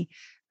my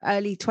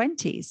early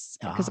 20s,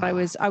 because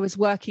I was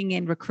working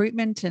in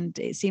recruitment, and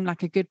it seemed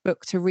like a good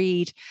book to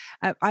read.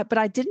 But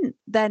I didn't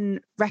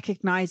then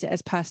recognize it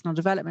as personal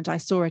development. I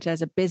saw it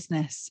as a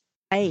business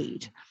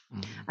aid.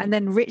 And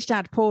then Rich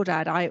Dad Poor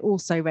Dad, I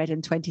also read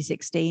in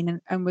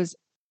 2016 and was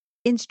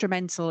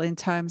instrumental in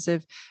terms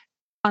of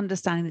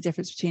understanding the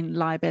difference between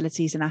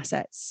liabilities and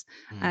assets.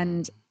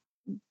 And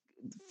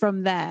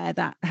from there,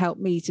 that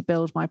helped me to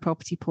build my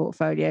property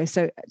portfolio.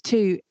 So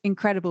 2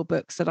 incredible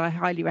books that I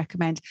highly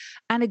recommend,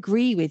 and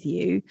agree with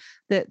you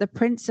that the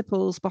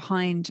principles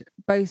behind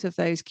both of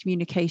those,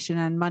 communication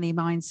and money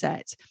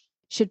mindset,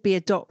 should be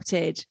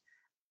adopted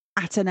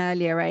at an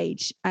earlier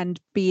age and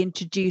be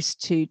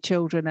introduced to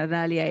children at an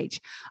early age.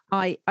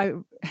 We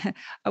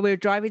were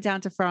driving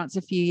down to France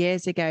a few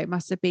years ago. It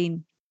must have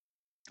been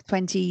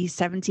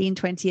 2017,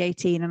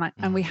 2018,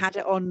 and we had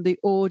it on the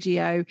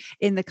audio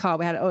in the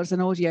car. It was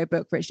an audio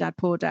book, Rich Dad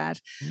Poor Dad,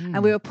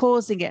 and we were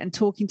pausing it and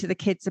talking to the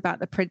kids about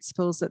the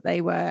principles that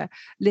they were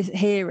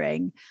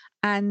hearing.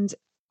 And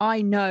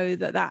I know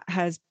that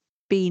has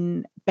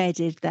been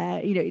bedded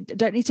there.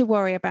 Don't need to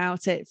worry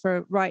about it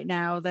for right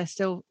now. They're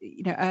still,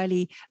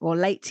 early or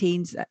late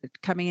teens,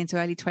 coming into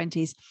early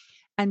 20s.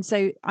 And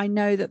so I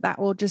know that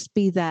will just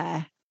be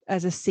there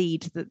as a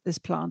seed that is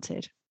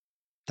planted.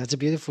 That's a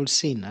beautiful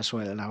scene as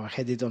well. Now I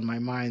had it on my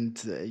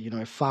mind,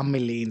 a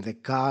family in the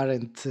car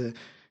and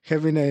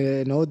having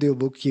an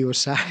audiobook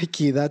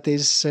Kiyosaki. That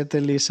is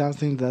certainly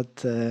something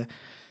that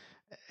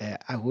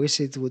I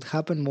wish it would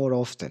happen more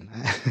often.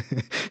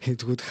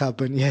 It would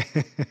happen, yeah.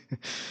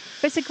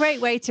 It's a great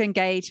way to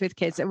engage with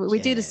kids. We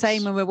do the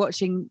same when we're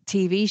watching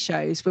TV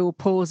shows. We will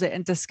pause it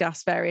and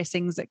discuss various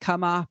things that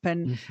come up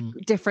and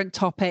different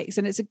topics.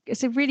 And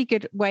it's a really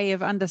good way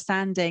of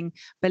understanding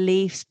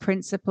beliefs,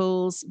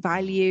 principles,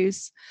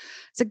 values.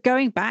 So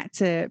going back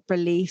to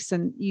beliefs,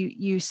 and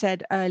you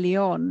said early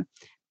on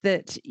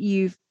that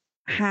you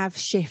have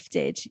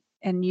shifted,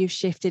 and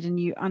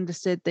you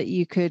understood that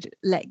you could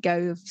let go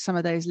of some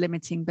of those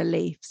limiting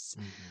beliefs.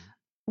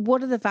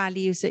 What are the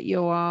values that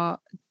you are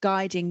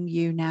guiding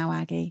you now,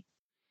 Aggie?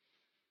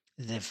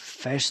 The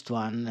first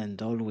one,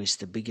 and always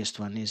the biggest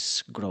one,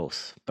 is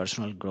growth,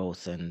 personal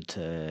growth. And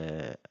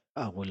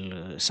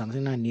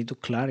something I need to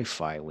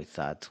clarify with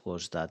that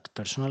was that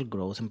personal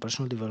growth and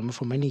personal development,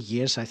 for many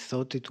years, I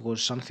thought it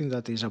was something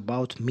that is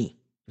about me,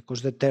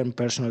 because the term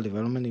personal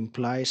development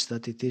implies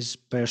that it is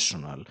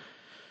personal.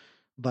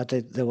 But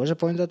there was a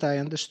point that I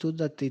understood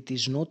that it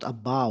is not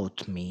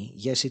about me.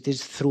 Yes, it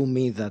is through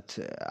me that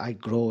I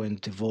grow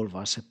and evolve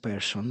as a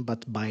person.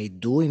 But by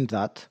doing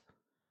that,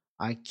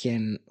 I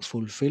can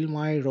fulfill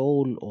my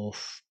role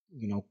of,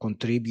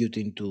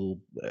 contributing to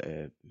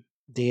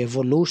the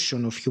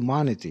evolution of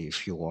humanity,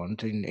 if you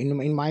want,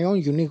 in my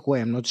own unique way.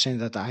 I'm not saying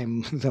that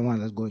I'm the one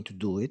that's going to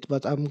do it,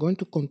 but I'm going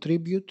to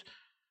contribute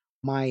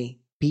my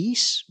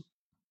piece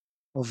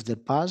of the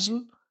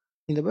puzzle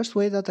in the best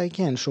way that I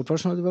can. So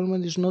personal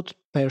development is not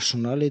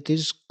personal, it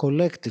is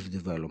collective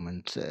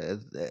development.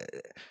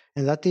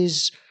 And that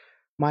is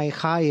my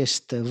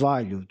highest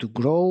value, to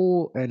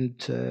grow and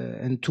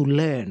to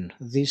learn.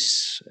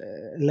 This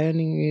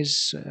learning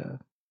is,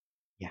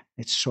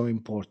 it's so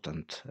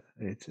important.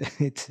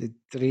 It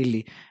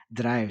really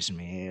drives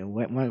me.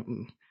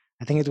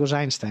 I think it was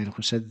Einstein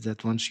who said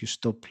that once you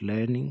stop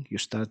learning, you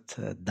start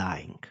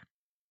dying.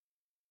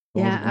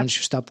 Or Yeah, once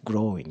you stop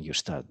growing, you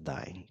start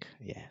dying.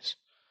 Yes.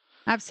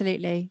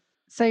 absolutely.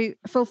 So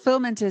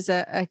fulfillment is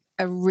a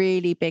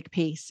really big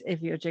piece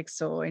of your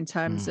jigsaw in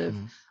terms of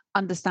Mm-hmm.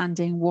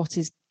 understanding what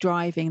is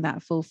driving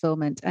that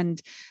fulfillment.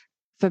 And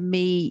for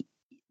me,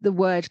 the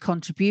word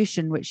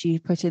contribution, which you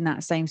put in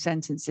that same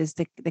sentence, is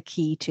the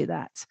key to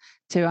that,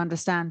 to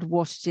understand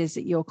what it is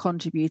that you're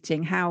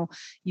contributing, how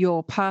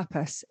your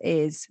purpose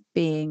is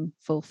being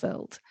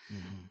fulfilled.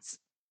 Mm-hmm.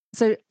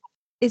 So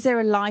is there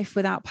a life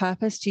without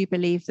purpose? Do you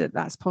believe that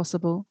that's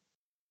possible?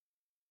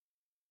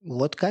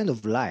 What kind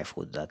of life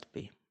would that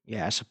be?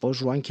 Yeah, I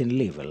suppose one can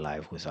live a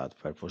life without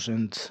purpose.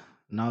 And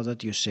now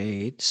that you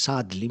say it,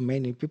 sadly,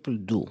 many people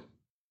do.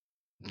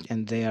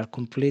 And they are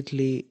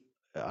completely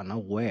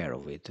unaware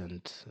of it.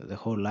 And the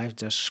whole life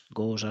just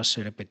goes as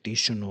a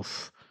repetition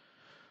of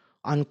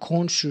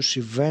unconscious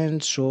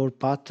events or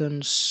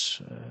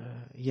patterns.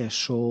 Yes,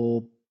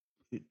 so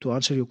to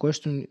answer your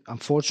question,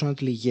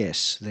 unfortunately,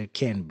 yes, there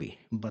can be.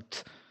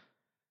 But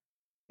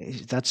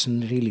that's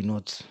really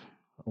not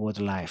what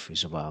life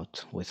is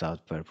about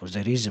without purpose.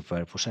 There is a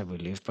purpose, I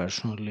believe,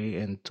 personally,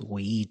 and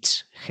we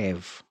each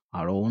have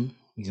our own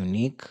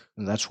unique,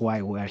 and that's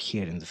why we are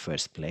here in the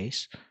first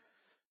place.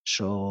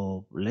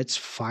 So let's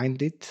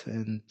find it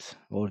and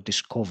or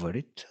discover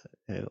it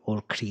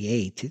or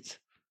create it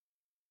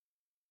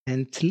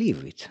and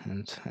live it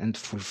and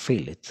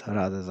fulfill it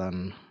rather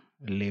than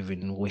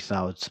living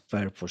without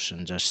purpose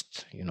and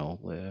just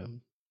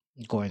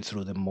going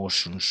through the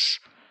motions,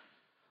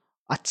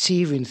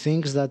 achieving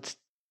things that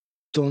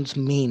don't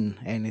mean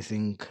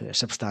anything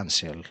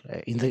substantial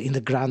in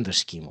the grander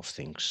scheme of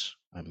things.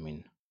 I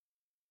mean,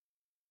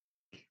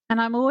 And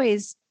I'm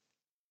always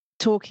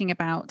talking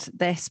about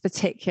this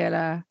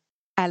particular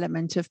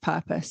element of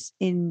purpose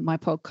in my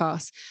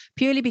podcast,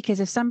 purely because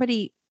if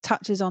somebody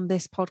touches on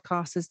this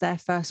podcast as their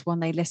first one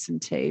they listen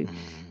to,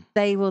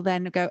 they will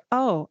then go,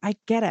 oh, I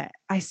get it.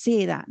 I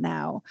see that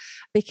now.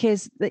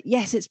 Because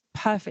yes, it's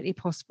perfectly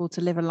possible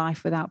to live a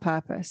life without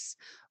purpose,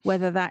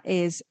 whether that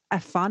is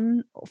a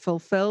fun,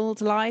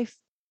 fulfilled life.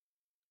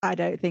 I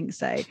don't think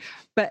so.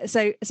 But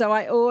so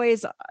I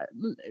always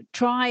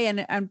try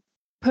and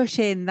put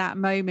in that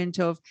moment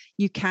of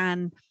you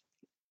can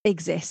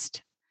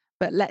exist,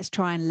 but let's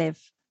try and live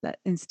that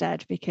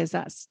instead, because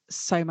that's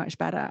so much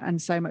better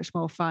and so much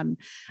more fun.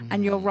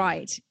 And you're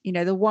right,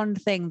 the one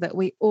thing that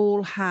we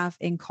all have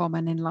in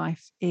common in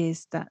life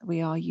is that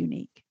we are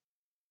unique.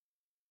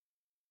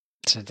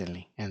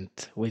 certainly, and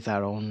with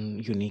our own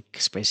unique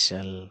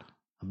special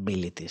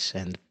abilities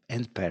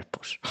and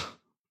purpose.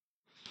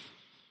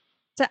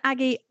 So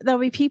Aggie, there'll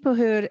be people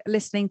who are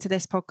listening to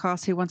this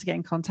podcast who want to get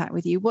in contact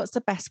with you. What's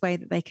the best way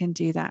that they can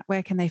do that?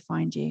 Where can they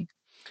find you?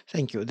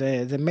 Thank you.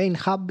 The main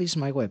hub is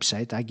my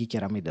website,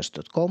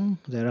 agikeramidas.com.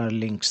 There are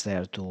links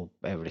there to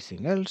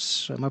everything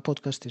else. My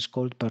podcast is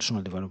called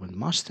Personal Development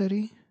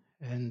Mastery.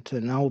 And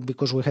now,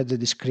 because we had the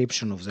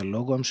description of the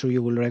logo, I'm sure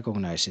you will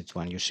recognize it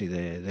when you see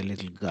the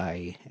little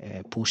guy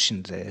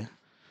pushing the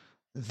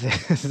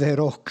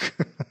rock.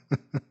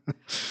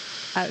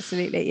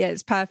 Absolutely. Yeah,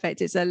 it's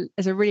perfect. It's a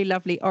really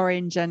lovely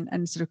orange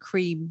and sort of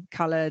cream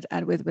coloured,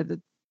 and with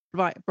a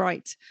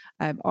bright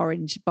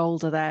orange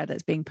boulder there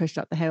that's being pushed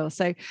up the hill.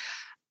 So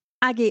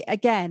Aggie,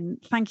 again,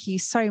 thank you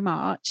so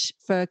much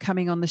for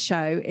coming on the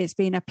show. It's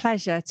been a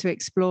pleasure to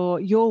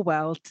explore your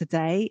world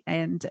today,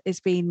 and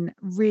it's been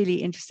really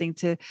interesting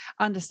to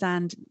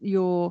understand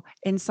your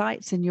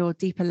insights and your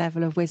deeper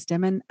level of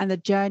wisdom and the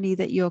journey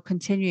that you're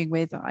continuing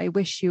with. I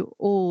wish you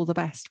all the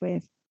best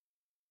with.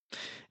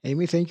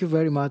 Amy, thank you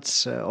very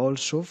much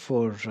also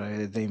for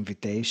the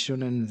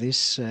invitation and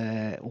this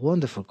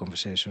wonderful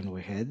conversation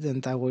we had.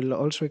 And I will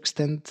also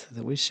extend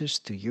the wishes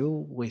to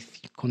you with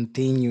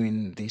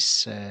continuing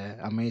this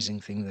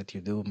amazing thing that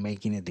you do,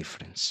 making a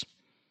difference.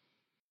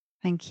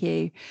 Thank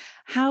you.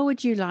 How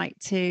would you like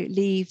to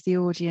leave the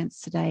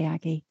audience today,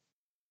 Aggie?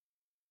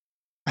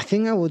 I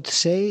think I would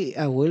say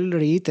I will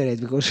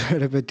reiterate, because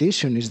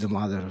repetition is the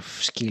mother of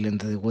skill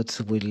and what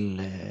will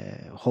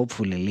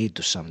hopefully lead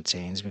to some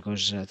change,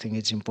 because I think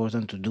it's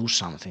important to do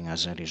something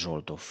as a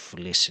result of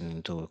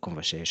listening to a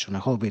conversation. I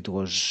hope it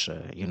was,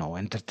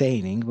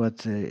 entertaining,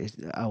 but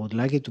I would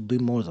like it to be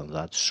more than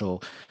that. So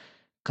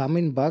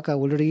coming back, I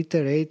will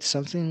reiterate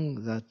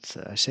something that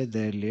I said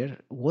earlier.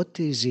 What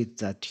is it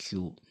that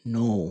you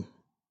know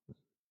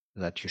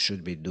that you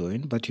should be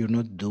doing, but you're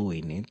not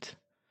doing it?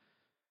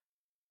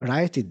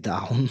 Write it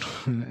down,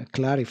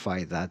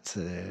 clarify that,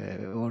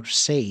 or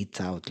say it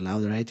out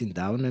loud, write it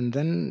down, and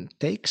then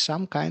take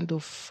some kind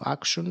of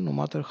action, no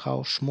matter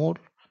how small,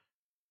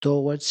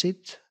 towards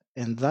it.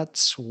 And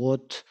that's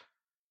what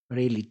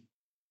really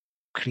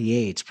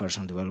creates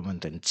personal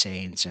development and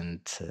change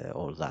and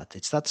all that.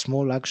 It's that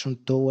small action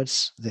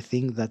towards the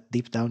thing that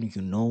deep down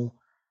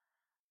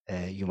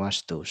you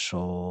must do.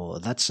 So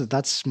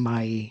that's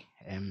my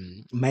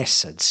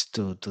message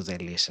to the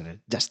listener.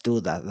 Just do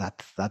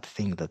that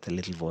thing that the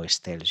little voice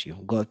tells you.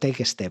 Go take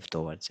a step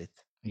towards it.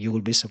 You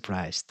will be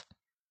surprised.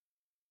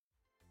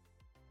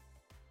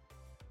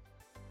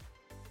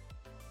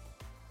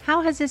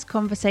 How has this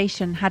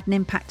conversation had an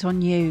impact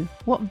on you?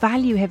 What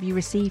value have you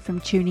received from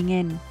tuning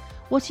in?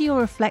 What are your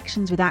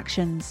reflections with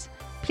actions?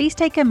 Please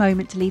take a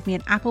moment to leave me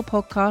an Apple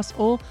Podcast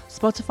or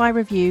Spotify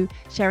review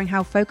sharing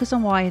how Focus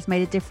on Why has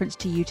made a difference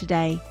to you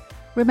today.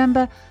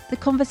 Remember, the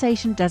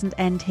conversation doesn't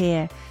end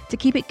here. To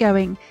keep it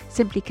going,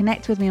 simply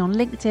connect with me on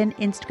LinkedIn,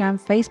 Instagram,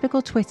 Facebook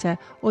or Twitter,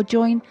 or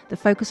join the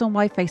Focus on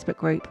Why Facebook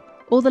group.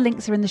 All the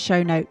links are in the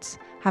show notes.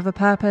 Have a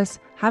purpose,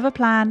 have a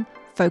plan,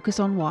 focus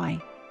on why.